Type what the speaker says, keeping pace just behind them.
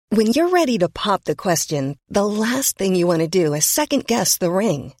When you're ready to pop the question, the last thing you want to do is second-guess the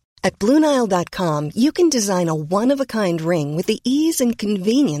ring. At BlueNile.com, you can design a one-of-a-kind ring with the ease and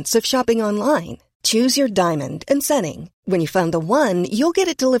convenience of shopping online. Choose your diamond and setting. When you find the one, you'll get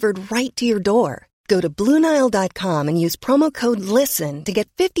it delivered right to your door. Go to BlueNile.com and use promo code LISTEN to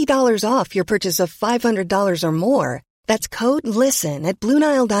get $50 off your purchase of $500 or more. That's code LISTEN at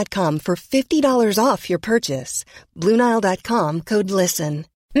BlueNile.com for $50 off your purchase. BlueNile.com, code LISTEN.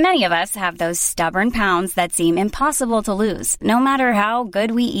 Many of us have those stubborn pounds that seem impossible to lose, no matter how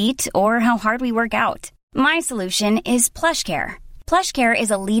good we eat or how hard we work out. My solution is PlushCare. PlushCare is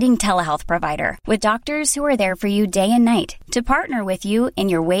a leading telehealth provider with doctors who are there for you day and night to partner with you in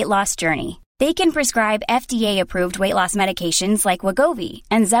your weight loss journey. They can prescribe FDA-approved weight loss medications like Wegovy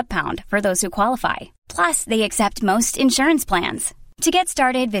and Zepbound for those who qualify. Plus, they accept most insurance plans. To get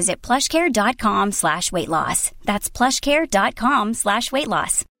started, visit plushcare.com/weightloss. That's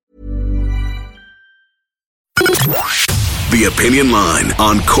plushcare.com/weightloss. The Opinion Line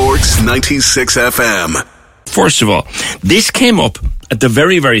on Cork's 96 FM. First of all, this came up at the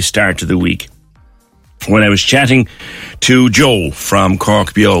very, very start of the week when I was chatting to Joe from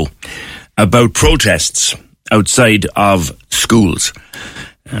Cork Bio about protests outside of schools.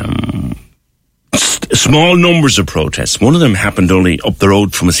 Small numbers of protests. One of them happened only up the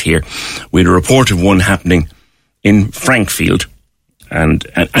road from us here. We had a report of one happening in Frankfield and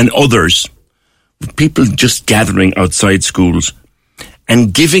others. People just gathering outside schools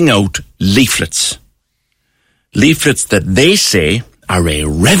and giving out leaflets. Leaflets that they say are a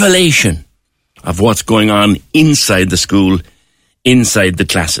revelation of what's going on inside the school, inside the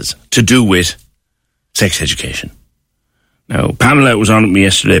classes, to do with sex education. Now, Pamela was on with me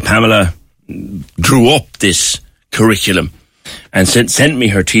yesterday. Pamela drew up this curriculum and sent me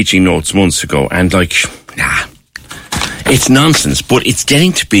her teaching notes months ago, and it's nonsense, but it's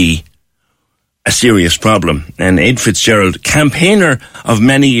getting to be a serious problem. And Ed Fitzgerald, campaigner of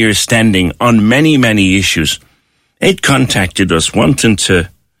many years standing on many, many issues, Ed contacted us wanting to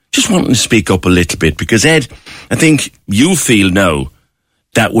speak up a little bit, because Ed, I think you feel now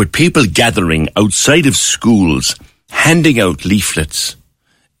that with people gathering outside of schools, handing out leaflets,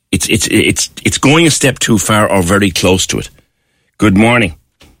 it's going a step too far or very close to it. Good morning.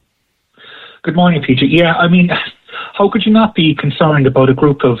 Good morning, PJ. Yeah, I mean, how could you not be concerned about a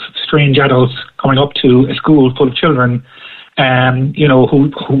group of strange adults coming up to a school full of children,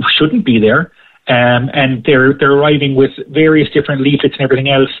 who shouldn't be there, and they're arriving with various different leaflets and everything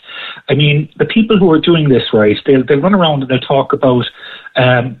else. I mean, the people who are doing this, right, they'll run around and they'll talk about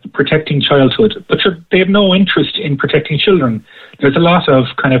protecting childhood, but they have no interest in protecting children. There's a lot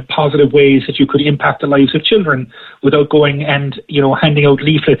of kind of positive ways that you could impact the lives of children without going and, handing out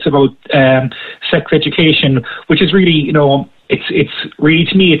leaflets about sex education, which is really, it's really,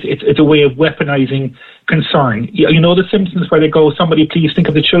 to me, it's a way of weaponizing concern. The Simpsons where they go, somebody please think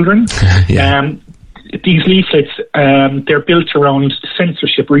of the children. Yeah. These leaflets, they're built around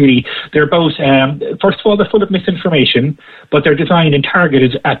censorship, really. They're about, first of all, they're full of misinformation, but they're designed and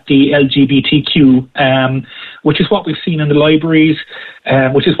targeted at the LGBTQ, which is what we've seen in the libraries,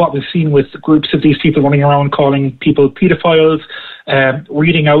 which is what we've seen with groups of these people running around calling people pedophiles,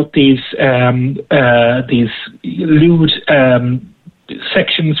 reading out these lewd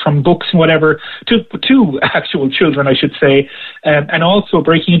sections from books and whatever to actual children, I should say, and also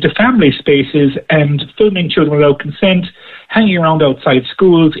breaking into family spaces and filming children without consent, hanging around outside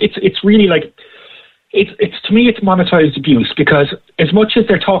schools. It's really like, it's to me, it's monetized abuse, because as much as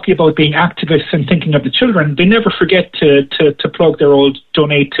they're talking about being activists and thinking of the children, they never forget to plug their old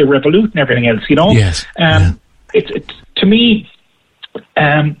donate to Revolut and everything else, Yes. To me,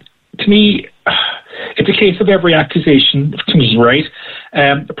 it's a case of every accusation to me, right?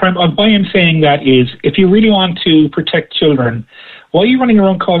 Why I'm saying that is, if you really want to protect children, why are you running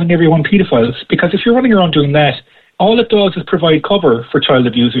around calling everyone pedophiles? Because if you're running around doing that, all it does is provide cover for child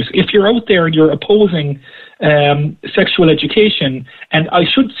abusers. If you're out there and you're opposing sexual education, and I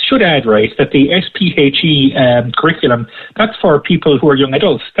should add, right, that the SPHE curriculum, that's for people who are young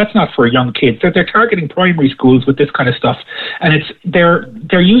adults. That's not for young kids. They're targeting primary schools with this kind of stuff, and they're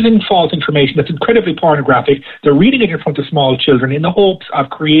using false information that's incredibly pornographic. They're reading it in front of small children in the hopes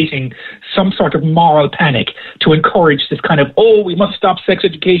of creating some sort of moral panic to encourage this kind of, we must stop sex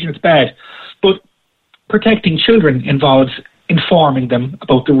education, it's bad. But protecting children involves informing them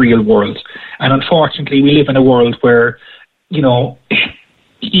about the real world. And unfortunately, we live in a world where, you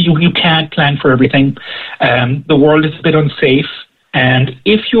can't plan for everything. The world is a bit unsafe. And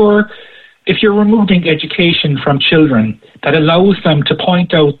if you're removing education from children that allows them to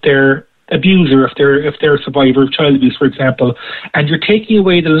point out their abuser, if they're a survivor of child abuse, for example, and you're taking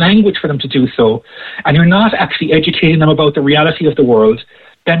away the language for them to do so, and you're not actually educating them about the reality of the world,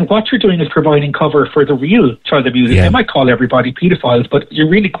 then what you're doing is providing cover for the real child abusers. They might call everybody paedophiles, but you're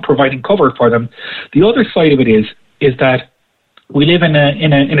really providing cover for them. The other side of it is that we live in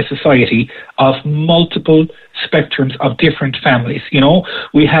a society of multiple spectrums of different families. You know,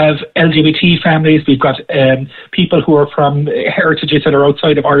 we have LGBT families. We've got people who are from heritages that are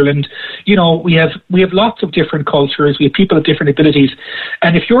outside of Ireland. You know, we have lots of different cultures. We have people of different abilities.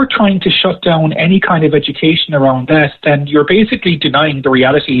 And if you're trying to shut down any kind of education around that, then you're basically denying the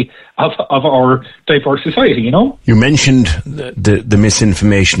reality of our diverse society. You know, you mentioned the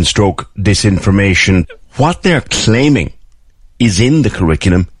misinformation stroke disinformation. What they're claiming is in the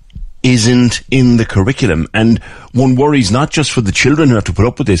curriculum isn't in the curriculum, and one worries not just for the children who have to put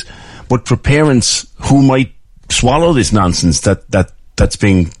up with this, but for parents who might swallow this nonsense that's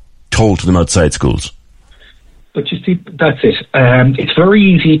being told to them outside schools. But you see, that's it. It's very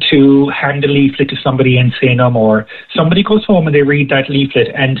easy to hand a leaflet to somebody and say no more. Somebody goes home and they read that leaflet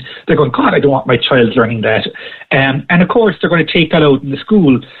and they're going, God, I don't want my child learning that. And of course, they're going to take that out in the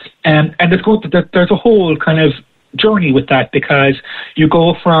school. And there's a whole kind of journey with that, because you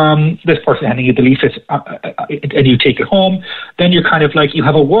go from this person handing you the leaflet and you take it home, then you're kind of like, you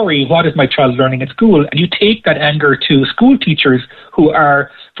have a worry, what is my child learning at school? And you take that anger to school teachers who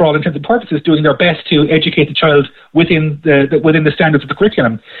are, for all intents and purposes, doing their best to educate the child within the standards of the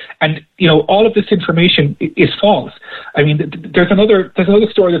curriculum. And, you know, all of this information is false. I mean, there's another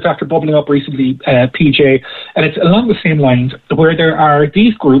story that's after bubbling up recently, PJ, and it's along the same lines, where there are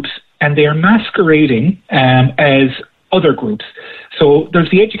these groups and they are masquerading as other groups. So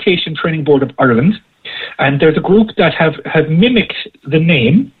there's the Education Training Board of Ireland, and there's a group that have mimicked the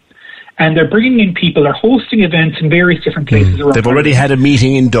name, and they're bringing in people, they're hosting events in various different places around. They've already had a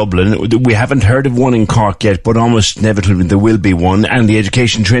meeting in Dublin. We haven't heard of one in Cork yet, but almost inevitably there will be one. And the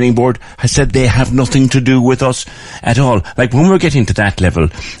Education Training Board has said they have nothing to do with us at all. Like, when we're getting to that level,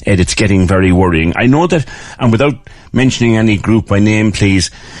 Ed, it's getting very worrying. I know that, and without mentioning any group by name,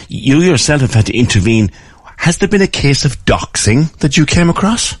 please, you yourself have had to intervene. Has there been a case of doxing that you came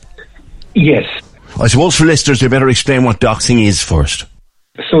across? Yes. I suppose for listeners, we better explain what doxing is first.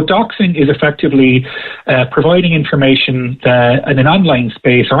 So doxing is effectively providing information in an online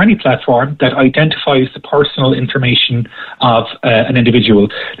space or any platform that identifies the personal information of an individual.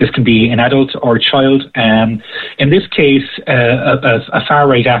 This can be an adult or a child. In this case, a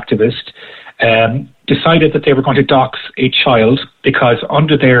far-right activist decided that they were going to dox a child because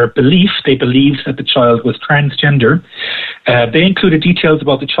under their belief, they believed that the child was transgender. They included details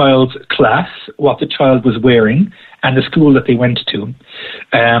about the child's class, what the child was wearing, and the school that they went to.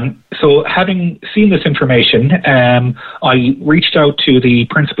 So having seen this information, I reached out to the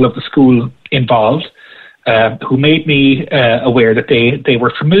principal of the school involved, who made me aware that they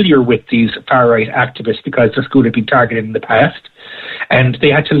were familiar with these far-right activists because their school had been targeted in the past. And they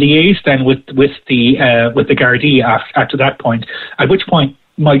had to liaise then with the Gardaí after that point, at which point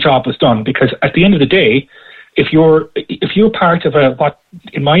my job was done, because at the end of the day, if you're part of what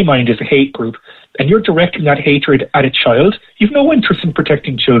in my mind is a hate group, and you're directing that hatred at a child, you've no interest in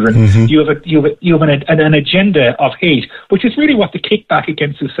protecting children. Mm-hmm. You have an agenda of hate, which is really what the kickback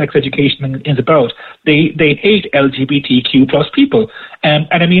against the sex education is about. They hate LGBTQ plus people, and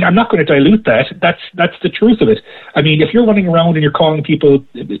I mean, I'm not going to dilute that. That's the truth of it. I mean, if you're running around and you're calling people,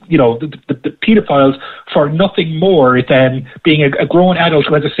 you know, the paedophiles for nothing more than being a grown adult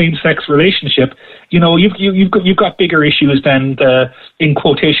who has a same-sex relationship, you know, you've got bigger issues than the, in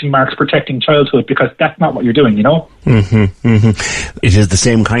quotation marks, protecting childhood, because that's not what you're doing, you know? Mm-hmm, mm-hmm. It is the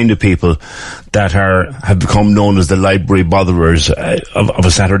same kind of people that have become known as the library botherers of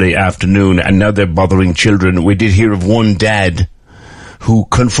a Saturday afternoon, and now they're bothering children. We did hear of one dad who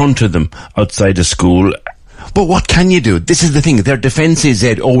confronted them outside a school. But what can you do? This is the thing. Their defence is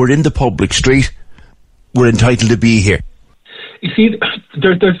that, we're in the public street, we're entitled to be here. You see,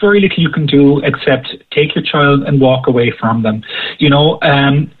 there's very little you can do except take your child and walk away from them. You know,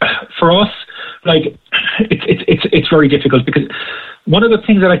 for us, like, it's very difficult, because one of the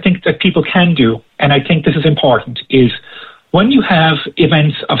things that I think that people can do, and I think this is important, is when you have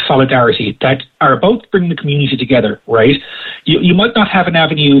events of solidarity that are about bringing the community together, right? You might not have an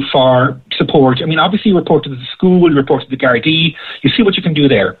avenue for support. I mean, obviously you report to the school, you report to the Gardaí, you see what you can do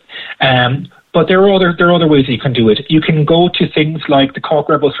there. But there are other ways that you can do it. You can go to things like the Cork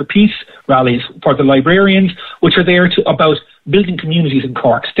Rebels for Peace rallies for the librarians, which are there about building communities in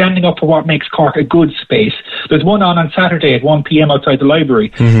Cork, standing up for what makes Cork a good space. There's one on Saturday at 1 p.m. outside the library.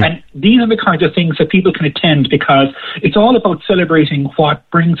 Mm-hmm. And these are the kinds of things that people can attend, because it's all about celebrating what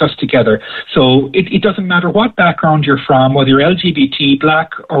brings us together. So it doesn't matter what background you're from, whether you're LGBT,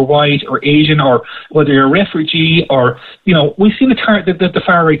 black or white or Asian, or whether you're a refugee, or, we've seen the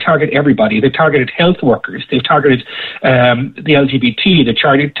far right target everybody. They've targeted health workers. They've targeted the LGBT.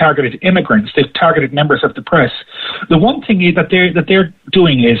 They've targeted immigrants. They've targeted members of the press. The one thing is that they're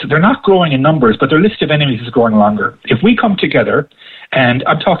doing is they're not growing in numbers, but their list of enemies is growing longer. If we come together, and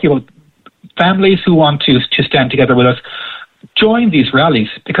I'm talking about families who want to stand together with us, join these rallies,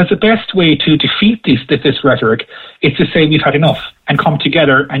 because the best way to defeat this rhetoric is to say we've had enough and come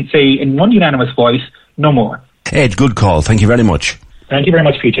together and say in one unanimous voice, no more. Ed, good call. Thank you very much. Thank you very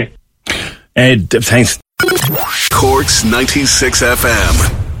much, PJ. Ed, thanks. Cork's 96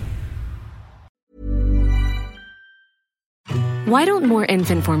 FM. Why don't more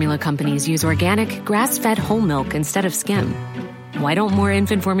infant formula companies use organic, grass-fed whole milk instead of skim? Why don't more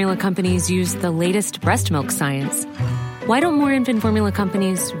infant formula companies use the latest breast milk science? Why don't more infant formula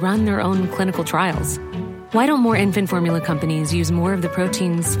companies run their own clinical trials? Why don't more infant formula companies use more of the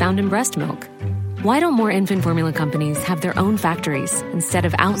proteins found in breast milk? Why don't more infant formula companies have their own factories instead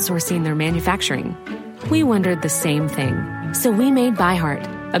of outsourcing their manufacturing? We wondered the same thing. So we made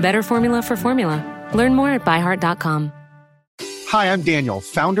ByHeart, a better formula for formula. Learn more at byheart.com. Hi, I'm Daniel,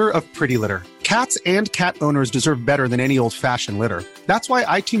 founder of Pretty Litter. Cats and cat owners deserve better than any old-fashioned litter. That's why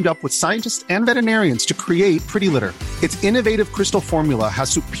I teamed up with scientists and veterinarians to create Pretty Litter. Its innovative crystal formula has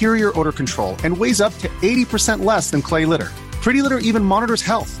superior odor control and weighs up to 80% less than clay litter. Pretty Litter even monitors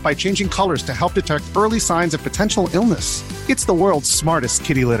health by changing colors to help detect early signs of potential illness. It's the world's smartest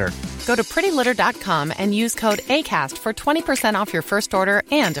kitty litter. Go to prettylitter.com and use code ACAST for 20% off your first order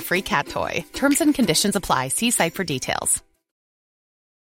and a free cat toy. Terms and conditions apply. See site for details.